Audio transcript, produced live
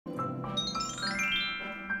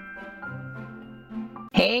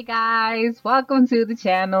Hey guys, welcome to the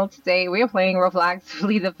channel. Today we are playing Roblox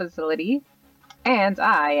Flee the Facility, and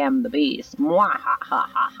I am the beast.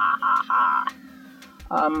 Mwahahahaha.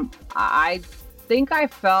 I think I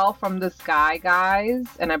fell from the sky, guys,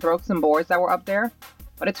 and I broke some boards that were up there,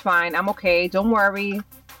 but it's fine. I'm okay. Don't worry.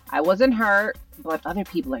 I wasn't hurt, but other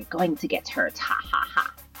people are going to get hurt. Ha ha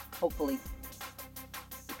ha. Hopefully,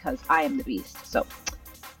 because I am the beast. So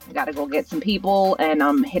I gotta go get some people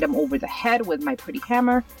and hit them over the head with my pretty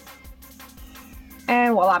hammer.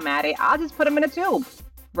 And while I'm at it, I'll just put them in a tube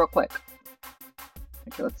real quick.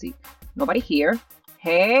 Okay, let's see. Nobody here.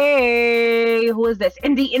 Hey, who is this?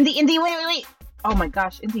 Indy, wait. Oh my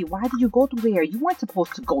gosh, Indy, why did you go through there? You weren't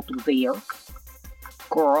supposed to go through there,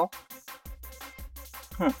 girl.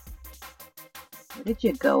 Where did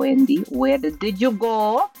you go, Indy? Where did you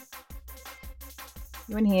go?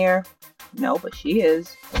 You in here? No, but she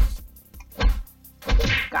is.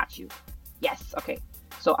 Got you. Yes, okay.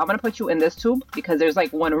 So I'm gonna put you in this tube because there's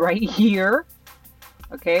like one right here.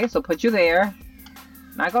 Okay, so put you there.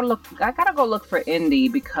 Now I gotta go look for Indy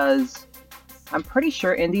because I'm pretty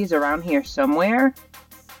sure Indy's around here somewhere.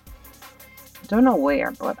 Don't know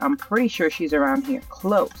where, but I'm pretty sure she's around here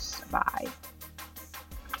close by.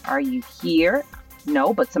 Are you here?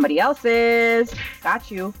 No, but somebody else is. Got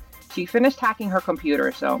you. She finished hacking her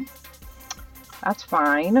computer, so that's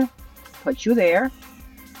fine. Put you there.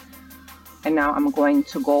 And now I'm going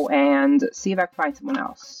to go and see if I can find someone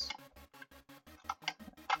else.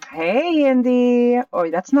 Hey, Indy. Oh,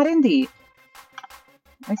 that's not Indy.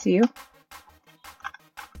 I see you.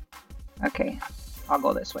 Okay, I'll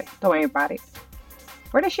go this way. Don't worry about it.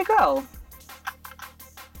 Where did she go?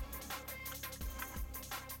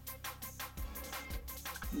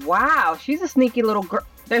 Wow, she's a sneaky little girl.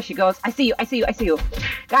 There she goes. I see you.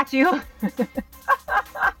 Got you.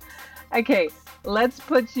 Okay, let's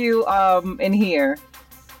put you in here.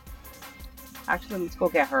 Actually, let's go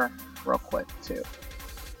get her real quick too.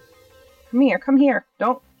 Come here.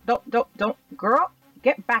 Don't. Girl,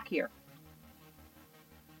 get back here.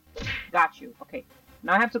 Got you. Okay,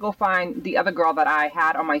 now I have to go find the other girl that I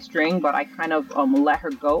had on my string, but I kind of let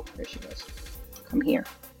her go. There she goes. Come here.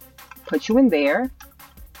 Put you in there.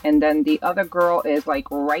 And then the other girl is like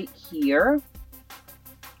right here.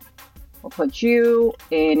 We'll put you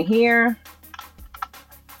in here.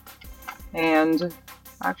 And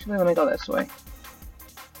actually, let me go this way.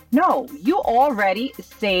 No, you already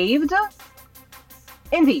saved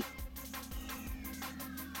Indy.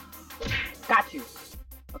 Got you.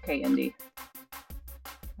 Okay, Indy.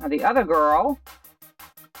 Now the other girl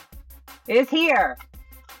is here.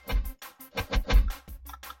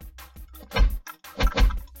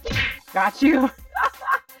 Got you.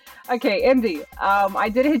 Okay, Indy, I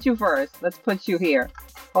did hit you first. Let's put you here.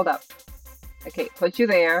 Hold up. Okay, put you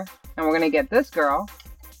there. And we're gonna get this girl.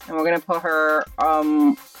 And we're gonna put her,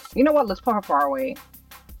 you know what? Let's put her far away.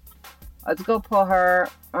 Let's go put her,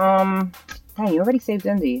 dang, you already saved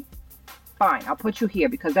Indy. Fine, I'll put you here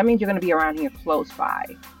because that means you're gonna be around here close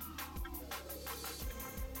by.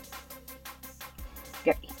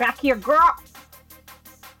 Get back here, girl!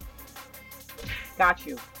 Got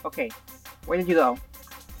you. Okay. Where did you go?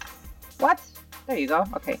 What? There you go.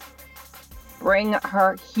 Okay. Bring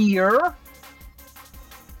her here.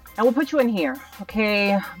 And we'll put you in here.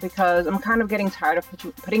 Okay? Because I'm kind of getting tired of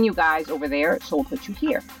putting you guys over there. So we'll put you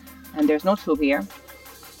here. And there's no tube here.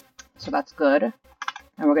 So that's good. And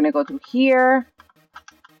we're going to go through here.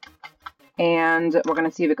 And we're going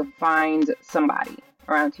to see if we can find somebody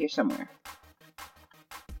around here somewhere.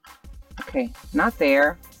 Okay. Not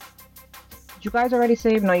there. Did you guys already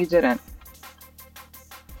save? No, you didn't.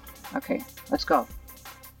 Okay, let's go.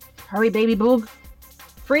 Hurry, baby boog.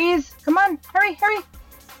 Freeze! Come on, hurry!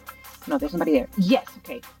 No, there's somebody there. Yes,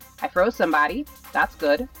 okay. I froze somebody. That's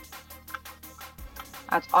good.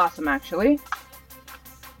 That's awesome, actually.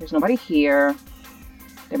 There's nobody here.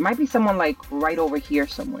 There might be someone, like, right over here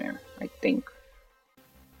somewhere, I think.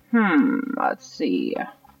 Let's see.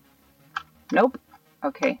 Nope.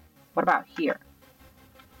 Okay, what about here?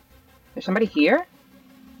 There's somebody here?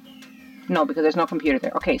 No, because there's no computer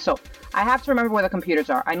there. Okay, so I have to remember where the computers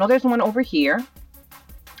are. I know there's one over here.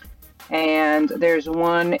 And there's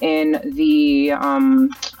one in the,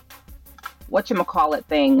 whatchamacallit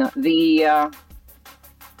thing. In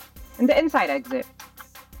the inside exit.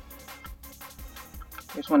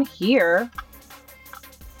 There's one here.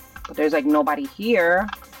 But there's like nobody here.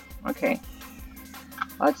 Okay.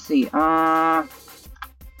 Let's see.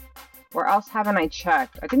 Where else haven't I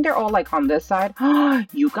checked? I think they're all like on this side.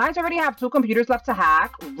 You guys already have 2 computers left to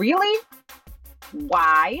hack? Really?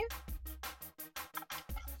 Why?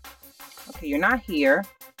 Okay, you're not here.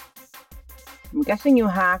 I'm guessing you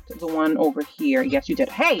hacked the one over here. Yes, you did.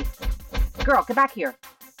 Hey! Girl, get back here.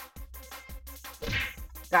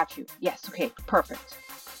 Got you. Yes, okay, perfect.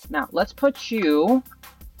 Now, let's put you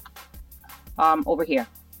over here.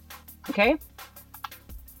 Okay?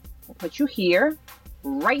 We'll put you here,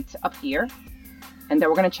 right up here. And then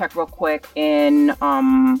we're gonna check real quick in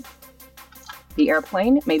the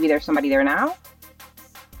airplane. Maybe there's somebody there now.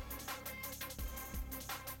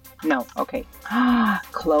 No, okay.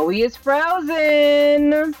 Chloe is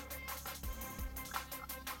frozen.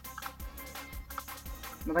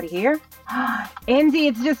 Nobody here? Indy,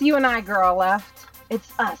 it's just you and I, girl, left.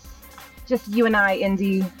 It's us. Just you and I,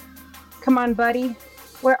 Indy. Come on, buddy.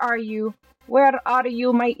 Where are you? Where are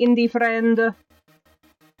you, my Indy friend?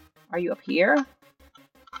 Are you up here?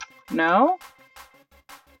 No?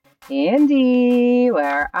 Indy,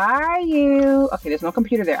 where are you? Okay, there's no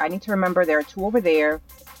computer there. I need to remember there are two over there.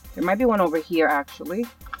 There might be one over here, actually.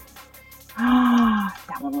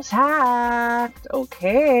 That one was hacked.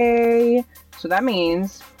 Okay. So that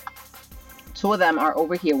means two of them are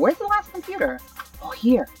over here. Where's the last computer? Oh,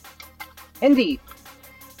 here. Indy.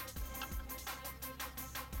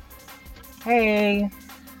 Hey.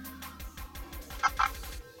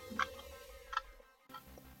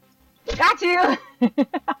 Got you!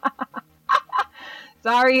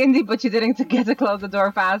 Sorry, Indy, but you didn't get to close the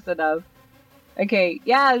door fast enough. Okay,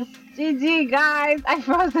 yes. GG, guys. I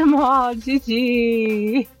froze them all.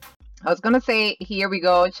 GG. I was gonna say, here we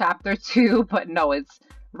go, chapter 2, but no, it's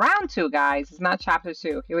round 2, guys. It's not chapter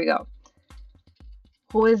 2. Here we go.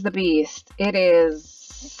 Who is the beast? It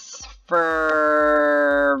is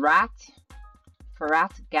Ferrat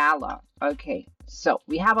Gala. Okay, so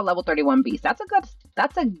we have a level 31 beast. That's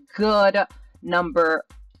a good number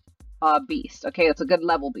beast. Okay, it's a good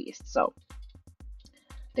level beast. So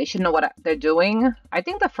they should know what they're doing. I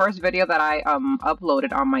think the first video that I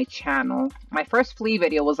uploaded on my channel, my first flea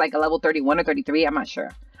video was like a level 31 or 33. I'm not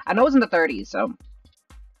sure. I know it was in the 30s. So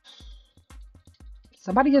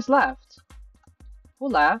somebody just left. Who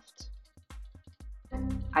left?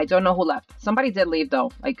 I don't know who left. Somebody did leave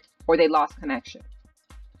though, like, or they lost connection.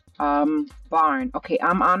 Barn. Okay,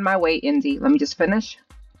 I'm on my way, Indy. Let me just finish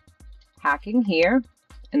hacking here,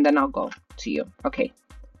 and then I'll go to you. Okay,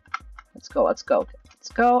 let's go. Let's go. Let's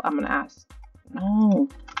go. I'm gonna ask. No.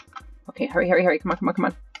 Okay, hurry, hurry, hurry. Come on, come on, come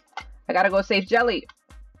on. I gotta go save Jelly.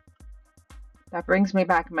 That brings me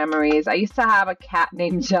back memories. I used to have a cat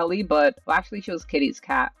named Jelly, but well, actually she was Kitty's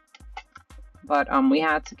cat. But we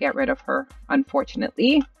had to get rid of her,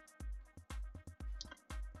 unfortunately.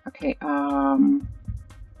 Okay,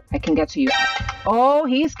 I can get to you. Oh,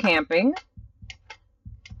 he's camping.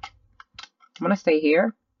 I'm gonna stay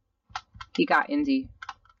here. He got Indy.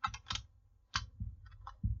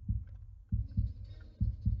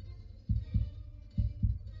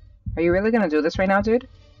 Are you really gonna do this right now, dude?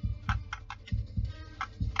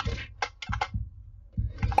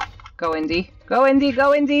 Go, Indy. Go, Indy.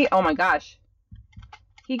 Go, Indy. Oh my gosh.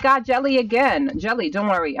 He got Jelly again. Jelly, don't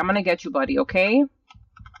worry. I'm gonna get you, buddy, okay?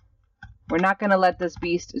 We're not gonna let this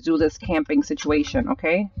beast do this camping situation,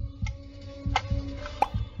 okay?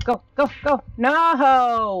 Go, go, go.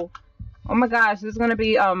 No! Oh my gosh, this is gonna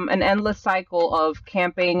be an endless cycle of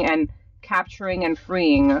camping and capturing and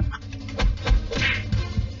freeing.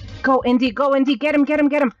 Go, Indy, go, Indy. Get him, get him,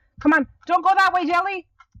 get him. Come on. Don't go that way, Jelly.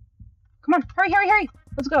 Come on. Hurry, hurry, hurry.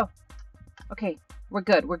 Let's go. Okay, we're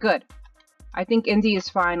good, we're good. I think Indy is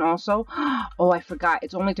fine also. Oh, I forgot.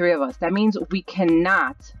 It's only 3 of us. That means we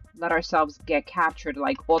cannot let ourselves get captured,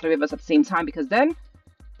 like all 3 of us at the same time, because then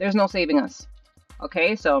there's no saving us.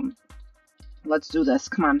 Okay, so let's do this.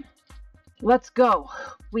 Come on. Let's go.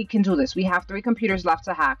 We can do this. We have 3 computers left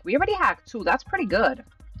to hack. We already hacked 2. That's pretty good.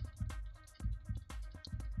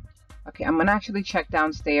 Okay, I'm gonna actually check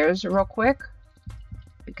downstairs real quick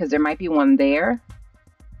because there might be one there.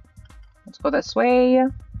 Let's go this way.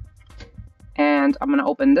 And I'm gonna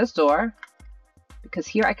open this door because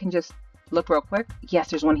here I can just look real quick. Yes,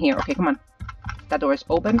 there's one here. Okay, come on. That door is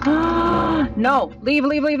open. No, leave,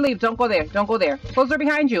 leave, leave, leave. Don't go there. Don't go there. Close the door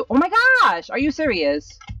behind you. Oh my gosh, are you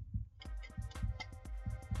serious?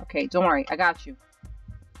 Okay, don't worry. I got you.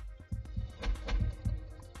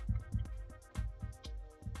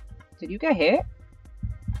 Did you get hit?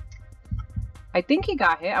 I think he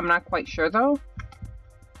got hit. I'm not quite sure though.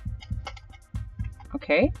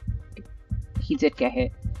 Okay. He did get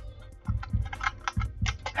hit.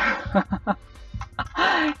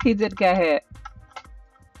 He did get hit.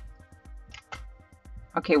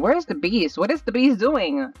 Okay, where's the beast? What is the beast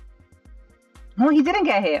doing? No, he didn't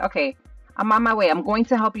get hit. Okay, I'm on my way. I'm going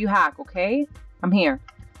to help you hack, okay? I'm here.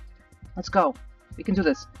 Let's go. We can do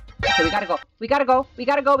this. Okay, we gotta go. We gotta go. We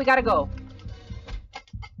gotta go. We gotta go.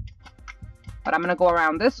 But I'm gonna go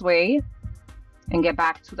around this way and get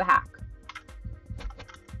back to the hack.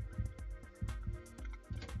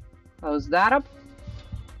 Close that up.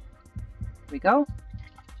 Here we go.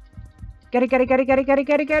 Get it, get it, get it, get it, get it,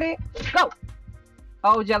 get it, get it. Go!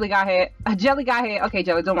 Oh, Jelly got hit. Jelly got hit. Okay,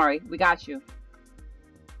 Jelly, don't worry. We got you.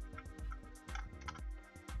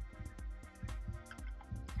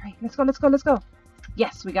 Alright, let's go, let's go, let's go.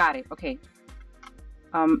 Yes, we got it. Okay.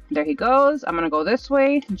 There he goes. I'm gonna go this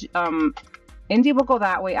way. Indy will go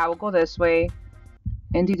that way. I will go this way.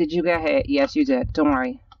 Indy, did you get hit? Yes, you did. Don't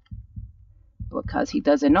worry. Because he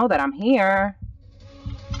doesn't know that I'm here.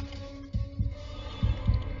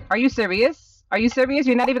 Are you serious? Are you serious?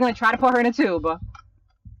 You're not even gonna try to put her in a tube.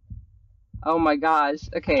 Oh my gosh.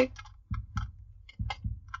 Okay.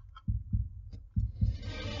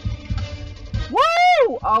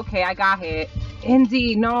 Woo! Okay, I got hit.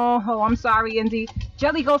 Indy, no. Oh, I'm sorry, Indy.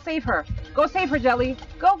 Jelly, go save her. Go save her, Jelly.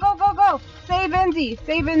 Go, go, go, go. Save Indy.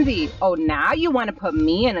 Save Indy. Oh, now you want to put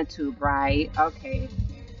me in a tube, right? Okay.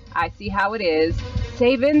 I see how it is.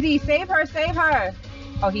 Save Indy. Save her. Save her.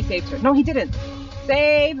 Oh, he saved her. No, he didn't.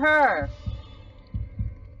 Save her.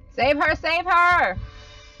 Save her. Save her.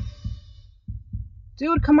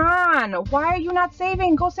 Dude, come on. Why are you not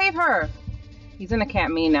saving? Go save her. He's gonna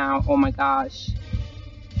camp me now. Oh my gosh.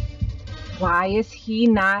 Why is he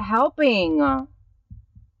not helping?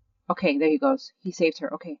 Okay, there he goes. He saved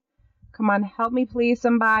her. Okay. Come on, help me please,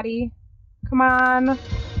 somebody. Come on.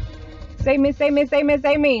 Save me, save me, save me,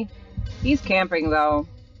 save me. He's camping though.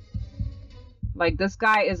 Like, this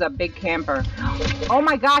guy is a big camper. Oh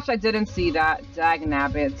my gosh, I didn't see that.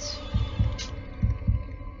 Dagnabbit.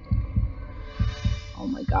 Oh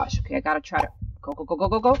my gosh. Okay, I gotta try to... Go, go, go, go,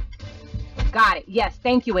 go, go. Got it. Yes,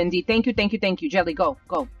 thank you, Indy. Thank you, thank you, thank you. Jelly, go,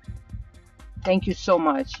 go. Thank you so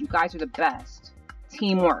much. You guys are the best.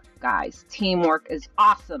 Teamwork, guys. Teamwork is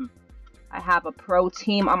awesome. I have a pro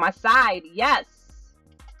team on my side. Yes.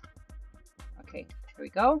 Okay, here we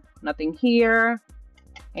go. Nothing here.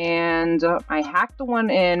 And I hacked the one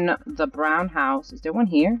in the brown house. Is there one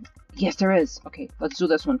here? Yes, there is. Okay, let's do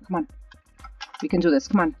this one. Come on. We can do this.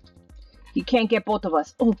 Come on. He can't get both of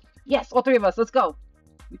us. Oh, yes, all three of us. Let's go.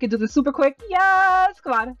 We can do this super quick. Yes,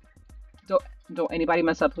 come on. Don't anybody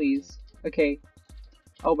mess up, please. Okay.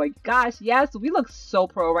 Oh my gosh, yes, we look so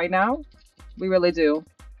pro right now. We really do.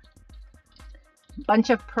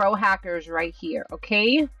 Bunch of pro hackers right here,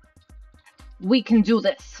 okay? We can do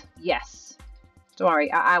this. Yes. Don't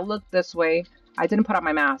worry, I look this way. I didn't put on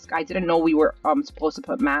my mask. I didn't know we were supposed to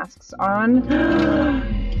put masks on.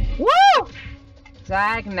 Woo!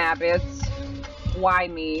 Dagnabbits. Why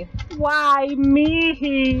me? Why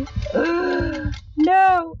me?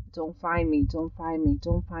 No! Don't find me, don't find me,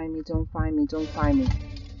 don't find me, don't find me, don't find me.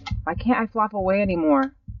 Why can't I flop away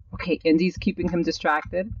anymore? Okay, Indy's keeping him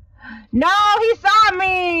distracted. No, he saw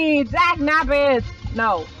me! Dagnabbit!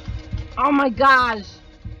 No. Oh my gosh.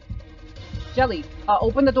 Jelly,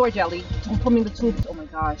 open the door, Jelly. Don't put me in the tubes. Oh my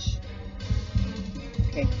gosh.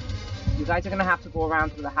 Okay. You guys are gonna have to go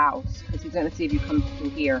around through the house, because he's gonna see if you come through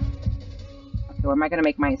here. Okay, where am I gonna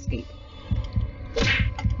make my escape?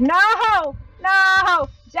 No! No!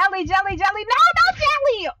 Jelly, Jelly, Jelly! No, no,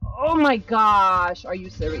 Jelly! Oh my gosh, are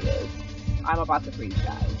you serious? I'm about to freeze,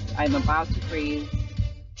 guys. I'm about to freeze.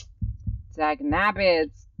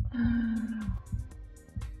 Dagnabbits.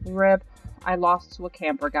 Rip. I lost to a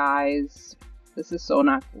camper, guys. This is so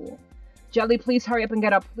not cool. Jelly, please hurry up and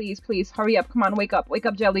get up. Please, please, hurry up. Come on, wake up. Wake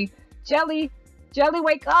up, Jelly. Jelly! Jelly,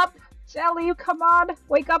 wake up! Jelly, come on!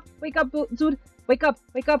 Wake up, dude! Wake up,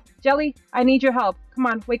 wake up! Jelly, I need your help. Come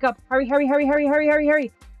on, wake up. Hurry, hurry, hurry, hurry, hurry, hurry,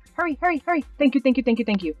 hurry! Hurry, hurry, hurry! Thank you, thank you, thank you,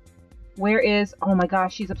 thank you. Where is... Oh my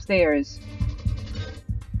gosh, she's upstairs.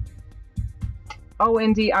 Oh,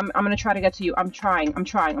 Indy, I'm gonna try to get to you. I'm trying.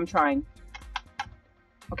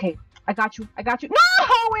 Okay, I got you. I got you.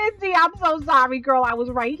 No, Indy, I'm so sorry, girl. I was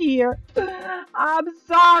right here. I'm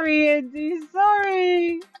sorry, Indy.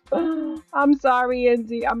 Sorry. I'm sorry,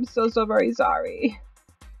 Indy. I'm so very sorry.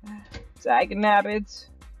 Dagnabbit.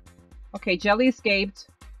 Okay, Jelly escaped.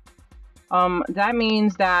 That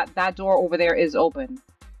means that that door over there is open.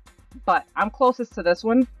 But I'm closest to this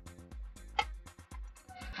one.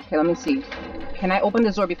 Okay, let me see. Can I open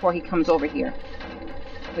this door before he comes over here?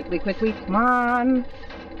 Quickly, quickly. Come on.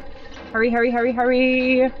 Hurry, hurry, hurry,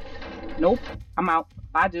 hurry. Nope. I'm out.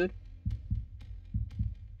 Bye, dude.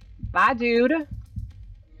 Bye, dude.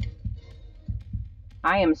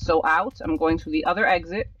 I am so out. I'm going to the other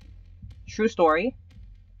exit. True story.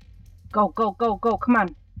 Go, go, go, go. Come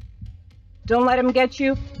on. Don't let him get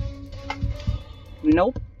you.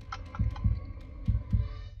 Nope.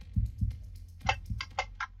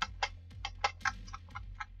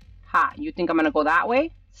 Ha, you think I'm gonna go that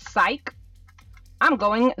way? Psych. I'm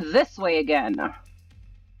going this way again.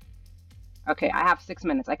 Okay, I have 6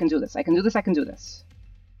 minutes. I can do this. I can do this. I can do this.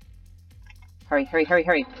 Hurry, hurry, hurry,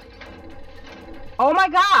 hurry. Oh my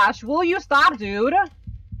gosh, will you stop, dude?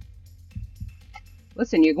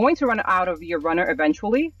 Listen, you're going to run out of your runner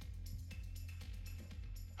eventually.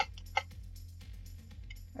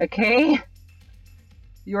 Okay?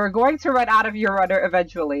 You're going to run out of your runner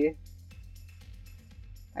eventually.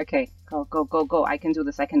 Okay, go, go, go, go. I can do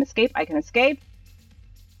this. I can escape. I can escape.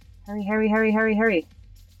 Hurry, hurry, hurry, hurry, hurry.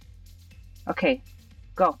 Okay,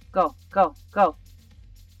 go, go, go, go.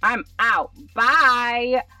 I'm out.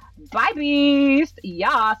 Bye. Bye, beast.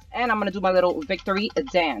 Yes. And I'm going to do my little victory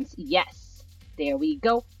dance. Yes. There we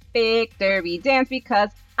go. Victory dance because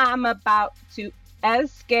I'm about to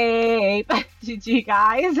escape. GG,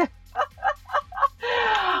 guys.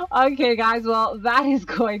 Okay, guys. Well, that is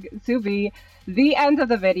going to be the end of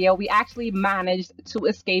the video. We actually managed to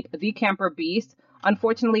escape the camper beast.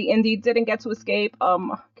 Unfortunately, Indy didn't get to escape.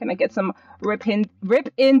 Can I get some rip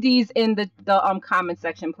indies in the comment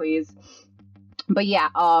section, please? But yeah,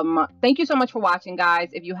 thank you so much for watching, guys.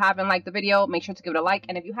 If you haven't liked the video, make sure to give it a like.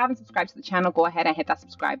 And if you haven't subscribed to the channel, go ahead and hit that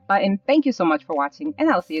subscribe button. Thank you so much for watching,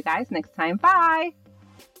 and I'll see you guys next time. Bye!